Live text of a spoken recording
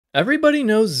Everybody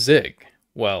knows Zig.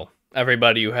 Well,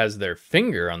 everybody who has their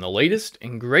finger on the latest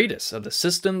and greatest of the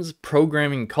system's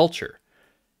programming culture.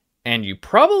 And you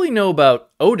probably know about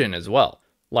Odin as well.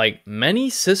 Like many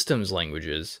systems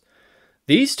languages,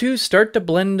 these two start to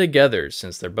blend together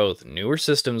since they're both newer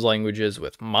systems languages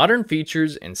with modern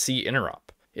features and C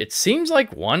interop. It seems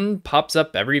like one pops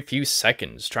up every few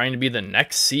seconds, trying to be the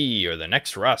next C or the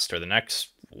next Rust or the next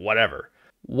whatever.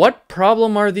 What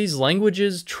problem are these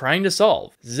languages trying to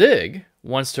solve? Zig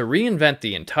wants to reinvent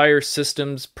the entire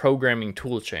system's programming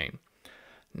toolchain.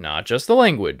 Not just the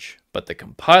language, but the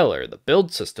compiler, the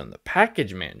build system, the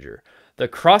package manager, the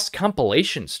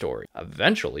cross-compilation story,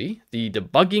 eventually the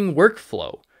debugging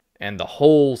workflow, and the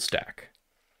whole stack.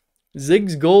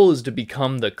 Zig's goal is to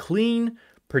become the clean,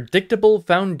 predictable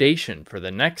foundation for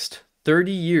the next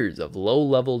 30 years of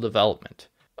low-level development.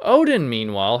 Odin,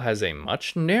 meanwhile, has a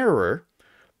much narrower,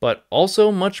 but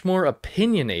also much more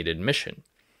opinionated mission.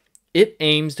 It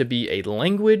aims to be a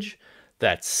language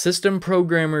that system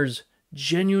programmers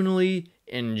genuinely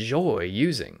enjoy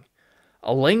using.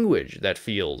 A language that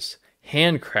feels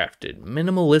handcrafted,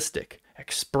 minimalistic,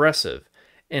 expressive,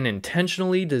 and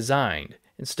intentionally designed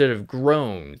instead of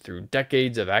grown through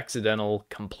decades of accidental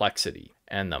complexity.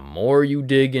 And the more you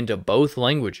dig into both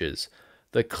languages,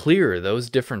 the clearer those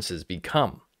differences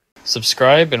become.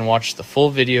 Subscribe and watch the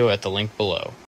full video at the link below.